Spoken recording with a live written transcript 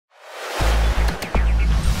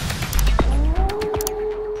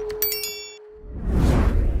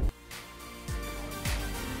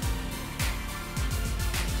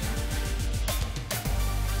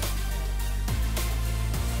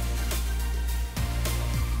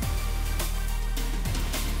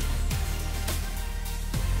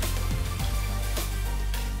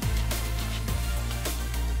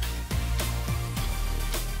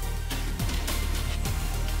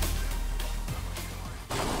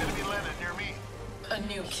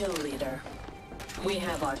new kill leader. We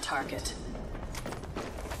have our target.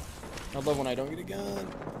 I love when I don't get a gun.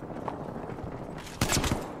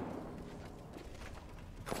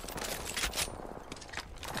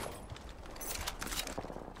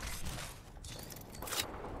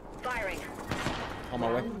 Firing. On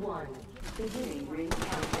my way. Beginning ring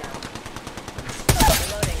countdown.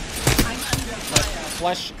 I'm under fire.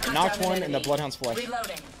 Flesh, knocked one in the Bloodhound's flesh.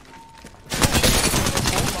 Reloading.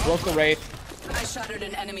 Broke the Wraith. I shattered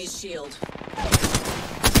an enemy's shield.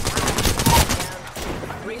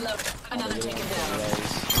 Reload. Another taken down.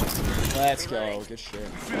 Let's go. Good shit.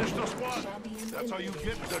 Finish the squad. That's how you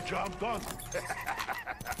get the job done.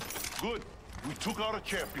 Good. We took out a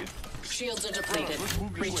champion. Shields are depleted.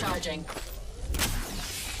 Recharging.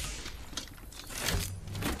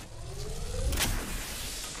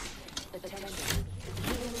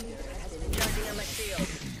 Charging on my shield.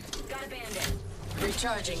 Got a bandit.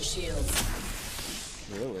 Recharging shields.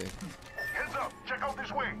 Really? Heads up. Check out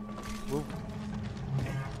this way. Move.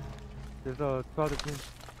 There's a crowd of team.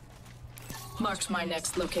 Marked my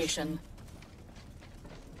next location.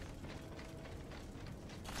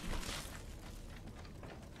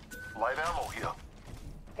 Light ammo here.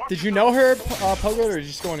 Did you know her, Pogo, or are you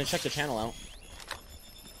just going to check the channel out?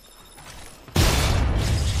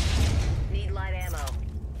 Need light ammo.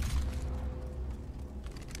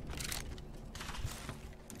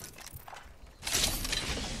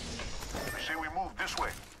 We say we move this way.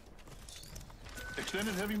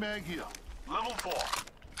 Extended heavy mag here. Level 4.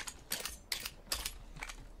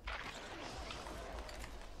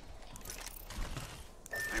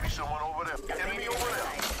 Maybe someone over there. Enemy over there.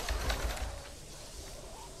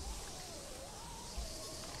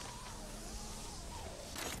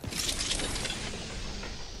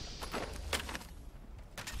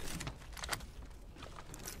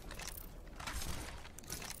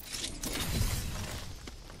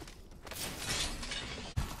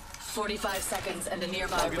 45 seconds and a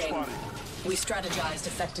nearby Target ring. spotted. We strategized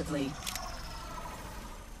effectively.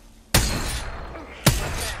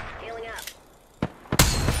 Healing up.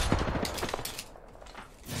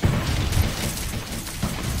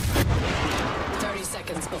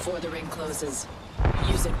 Seconds before the ring closes.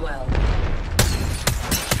 Use it well. I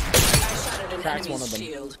shattered an Cracked one enemy's of them.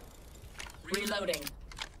 shield. Reloading.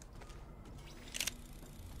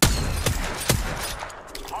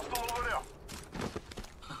 Hostile over there.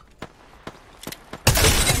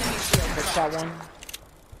 Enemy shield Quick cracked. shot one.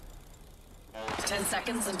 10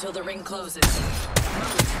 seconds until the ring closes.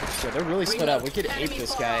 Yeah, they're really split up. We could Enemy ape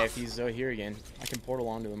this far guy off. if he's here again. I can portal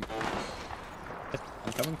onto him.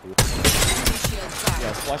 I'm coming for you. Enemy shield cracked.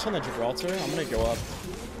 Yeah, flash on the Gibraltar. I'm gonna go up.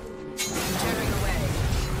 Tearing away.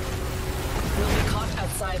 We'll be caught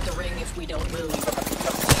outside the ring if we don't move.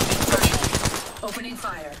 Opening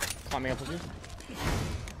fire. Climbing up with you.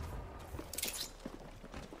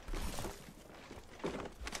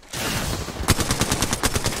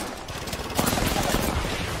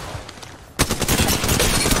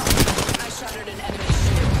 I shattered an enemy's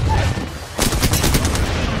shield.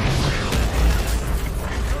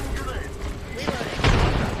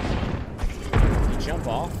 Jump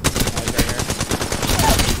off. Right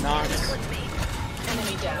there. Knocked.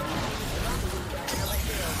 Enemy down.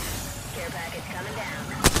 Care package coming down.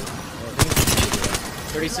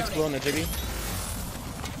 36 below in the jiggy.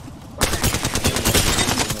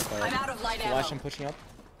 I'm out of light ammo. Flash, I'm pushing up.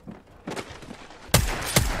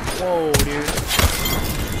 Whoa, dude.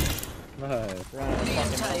 Nice. We're on a The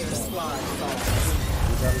fucking entire mountain. squad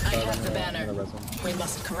falls. I have the banner. We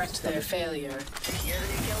must correct their failure. You're the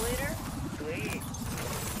new kill leader? Sweet.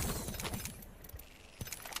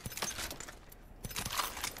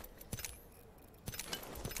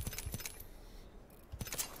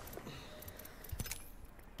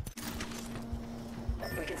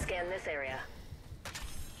 We can scan this area.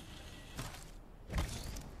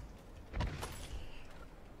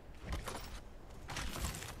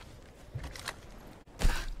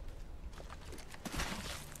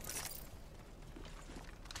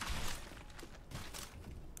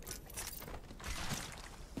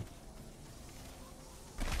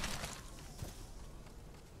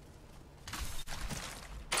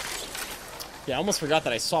 Yeah, I almost forgot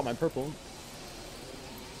that I saw my purple.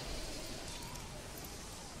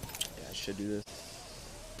 Yeah, I should do this.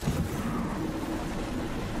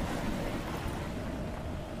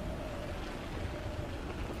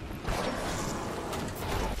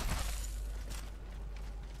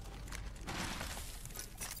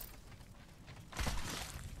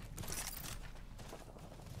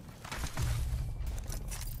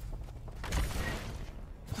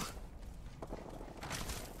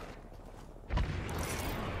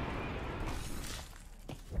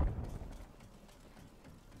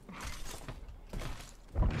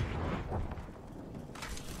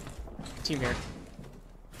 team here.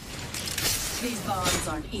 These bonds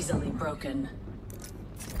aren't easily broken.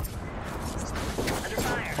 Under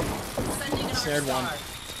fire. Sending an Snared one. Arcstar.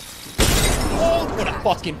 Oh, what a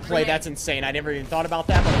fucking play. That's insane. I never even thought about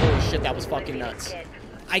that, but holy shit, that was fucking nuts.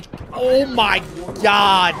 Oh my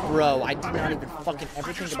god, bro. I did not even fucking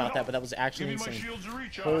ever think about that, but that was actually Give me my insane. shields to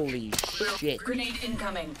recharge. Holy shit. Grenade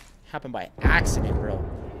incoming. Happened by accident, bro.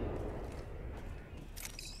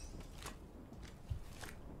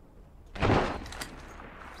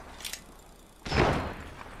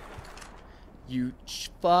 You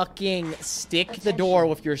fucking stick the door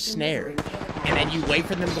with your snare, and then you wait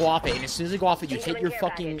for them to go off it, and as soon as they go off it, you hit your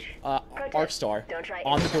fucking Arcstar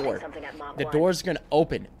on the door. The door's gonna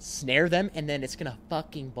open, snare them, and then it's gonna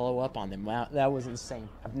fucking blow up on them. Wow, that was insane.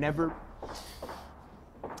 I've never...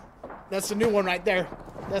 That's a new one right there.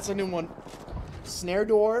 That's a new one. Snare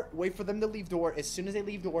door, wait for them to leave door. As soon as they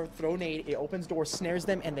leave door, throw a nade, it opens door, snares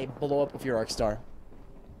them, and they blow up with your Arcstar.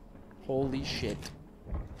 Holy shit.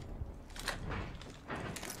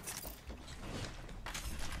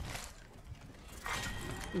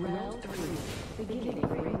 Round 3. Beginning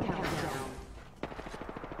ring countdown.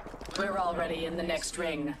 We're already in the next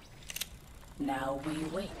ring. Now we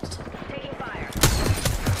wait. Taking fire.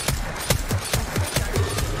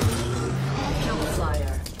 Kill the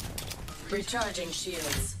flyer. Recharging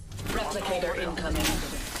shields. Replicator incoming.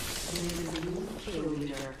 Kill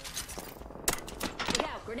leader. Look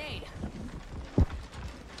out, grenade.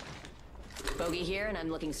 Bogey here, and I'm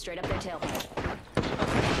looking straight up their tailpipe.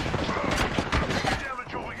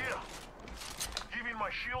 Damage over here. Giving my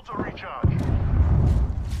shields a recharge.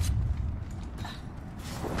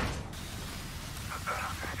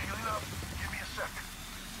 Healing up. Give me a sec.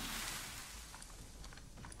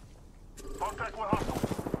 Contact with hostile.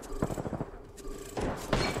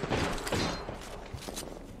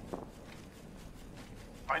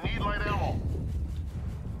 I need light ammo.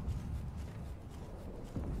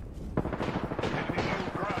 Enemy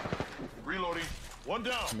shield cracked. Reloading. One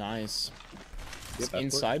down. Nice. Yep, that's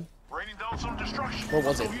Inside? Raining down some destruction. Where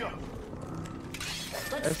was it? Over here.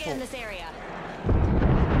 Let's scan this area.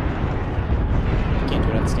 Can't do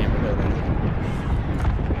it on standard building.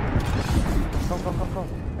 Come.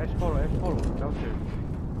 Ash follow, downstairs.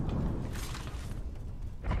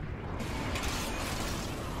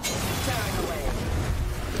 Tearing away.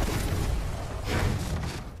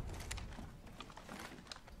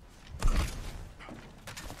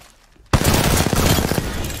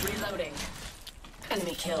 Reloading.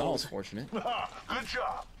 Enemy That killed. was fortunate. Good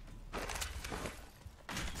job.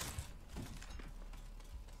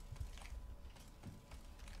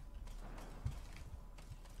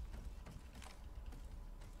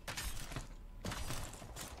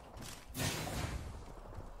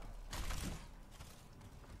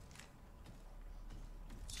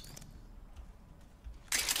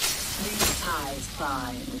 These ties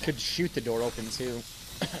bind. We could shoot the door open too.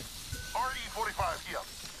 RE-45 here.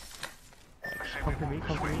 I say Come to we me, move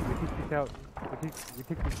come this to me. way. We take this out. We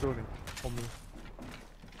take this building. On me.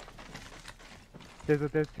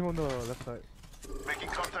 There's two on the left side. Making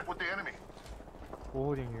contact with the enemy. We're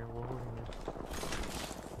holding here. Warning.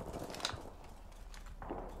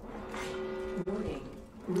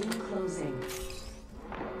 Ring closing.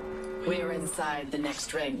 We're inside the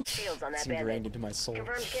next ring. Shields on that It's ingrained bandit. into my soul.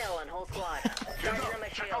 Confirmed kill on whole squad. Get Charging up. on my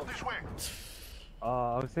Check out shield. this way.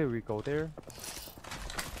 I would say we go there.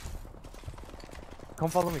 Come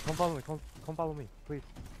follow me, please.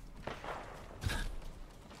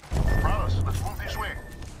 Prowess, let's move this way.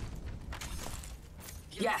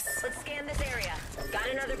 Yes. Let's scan this area. Got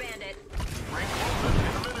another bandit. Ring closes in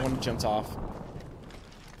a minute. One jumped off.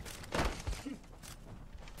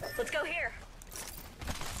 Let's go here.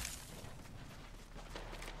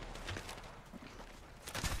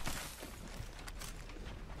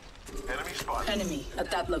 Enemy spot. Enemy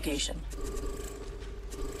at that location.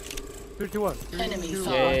 3, 2, 1. Enemy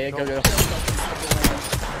far. Yeah, go.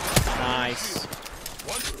 Nice.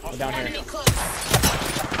 One. Down here. Enemy close.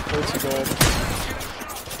 Go to gold.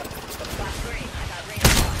 Last three. I got range.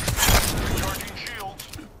 Recharging shields.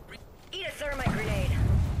 Eat a thermite grenade.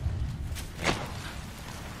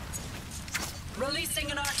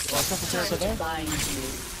 Releasing an arc. So there? Bind you.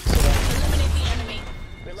 Eliminate the enemy.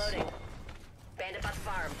 Reloading. Bandit about to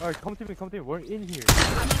farm. Alright, come to me. We're in here.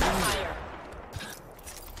 I'm under fire.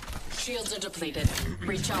 Shields are depleted.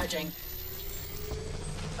 Recharging.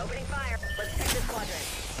 Opening fire. Let's take this quadrant.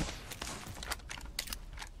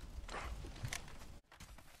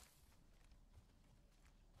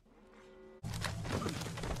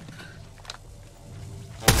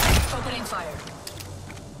 Opening fire.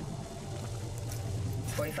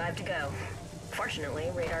 45 to go. Unfortunately,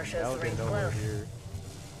 radar shows Now the they ring's know we're close. here.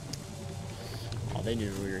 Oh, they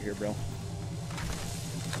knew we were here, bro.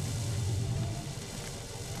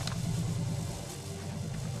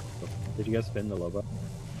 Did you guys spin the Loba?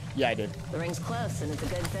 Yeah, I did. The ring's close, and it's a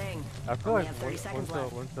good thing. I feel Only like have 30 seconds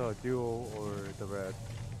left. once the duo or the red.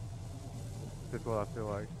 That's what I feel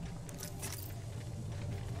like.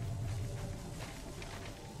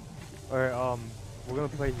 Alright, we're gonna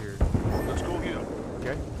play here. Let's go here.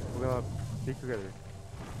 Okay? We're gonna stick together.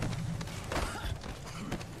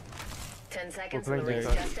 10 seconds We're and the playing ring's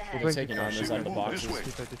this just side. ahead. We're Taking playing armors out of the Move boxes. this way.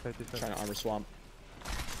 this side, this side, this side. Trying to armor swamp.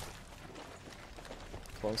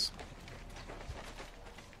 Close.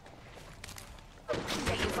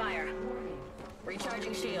 Taking fire.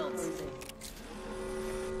 Recharging shields.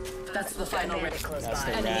 That's the final ring. Bandit close That's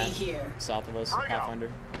by. the Enemy rat. here. South of us,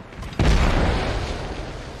 Pathfinder.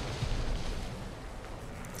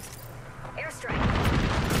 Airstrike.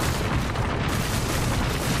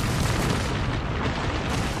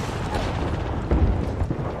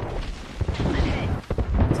 I'm hit.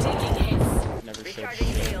 Taking hits. Never showed Recharging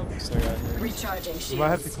shit. shield. So, yeah, Recharging We might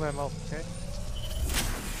have to shields. climb up, okay?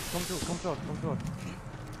 Come to us, come to us.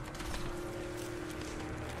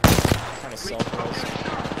 kind of self-res.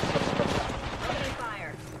 Opening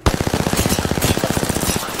fire.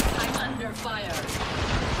 I'm under fire.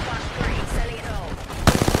 Box 3, sending it home.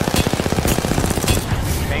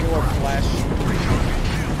 Bangalore flash.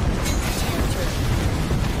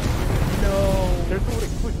 No. There's no way,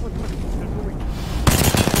 push, there's no way.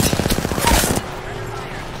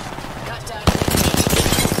 Got down.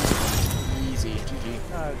 Easy. GG.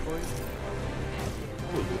 Boys.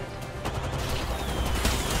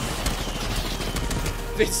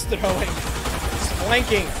 It's throwing. It's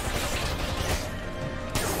flanking.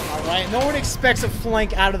 Alright, no one expects a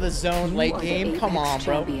flank out of the zone late game. Come on,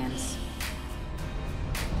 bro.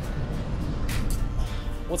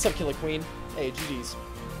 What's up, Killer Queen? Hey, GG's.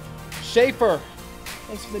 Schaefer!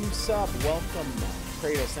 Thanks for the new sub. Welcome.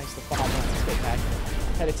 Kratos, thanks for the 5 months. Let's go back.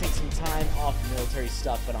 Had to take some time off military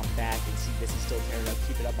stuff, but I'm back and see this is still tearing up.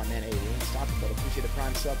 Keep it up, my man. Hey, we ain't stopping, but appreciate the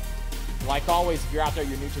prime sub. Like always, if you're out there,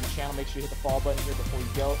 you're new to the channel, make sure you hit the follow button here before you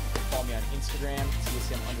go. Follow me on Instagram,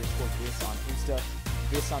 TSM_Viss on Insta,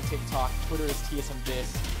 Viss on TikTok, Twitter is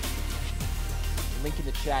TSMViss. Link in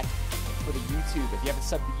the chat for the YouTube. If you haven't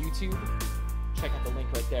subbed to YouTube, check out the link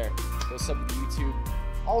right there. Go sub to the YouTube.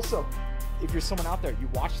 Also, if you're someone out there, you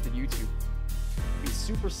watch the YouTube. It'd be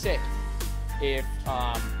super sick if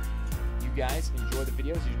you guys enjoy the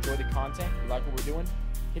videos, you enjoy the content, you like what we're doing.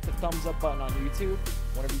 Hit the thumbs up button on YouTube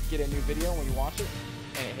whenever you get a new video when you watch it.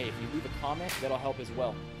 And hey, if you leave a comment, that'll help as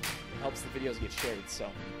well. It helps the videos get shared. So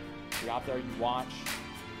if you're out there, you watch,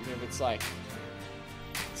 even if it's like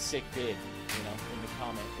sick vid, you know, in the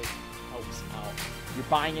comment, it helps out. If you're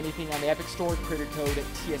buying anything on the Epic Store, creator code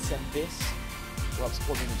TSMViss will help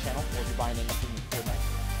support me in the channel, or if you're buying anything in Fortnite.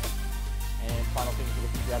 And final thing, if you're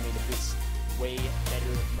looking to grab me the Viss way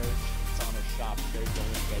better merch, it's on our shop. There you go,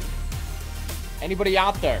 baby. Anybody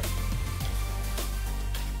out there?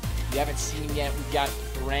 If you haven't seen yet, we've got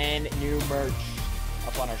brand new merch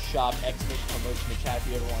up on our shop. Exclamation merch in the chat if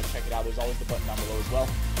you ever want to check it out. There's always the button down below as well.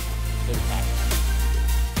 Go to the pack.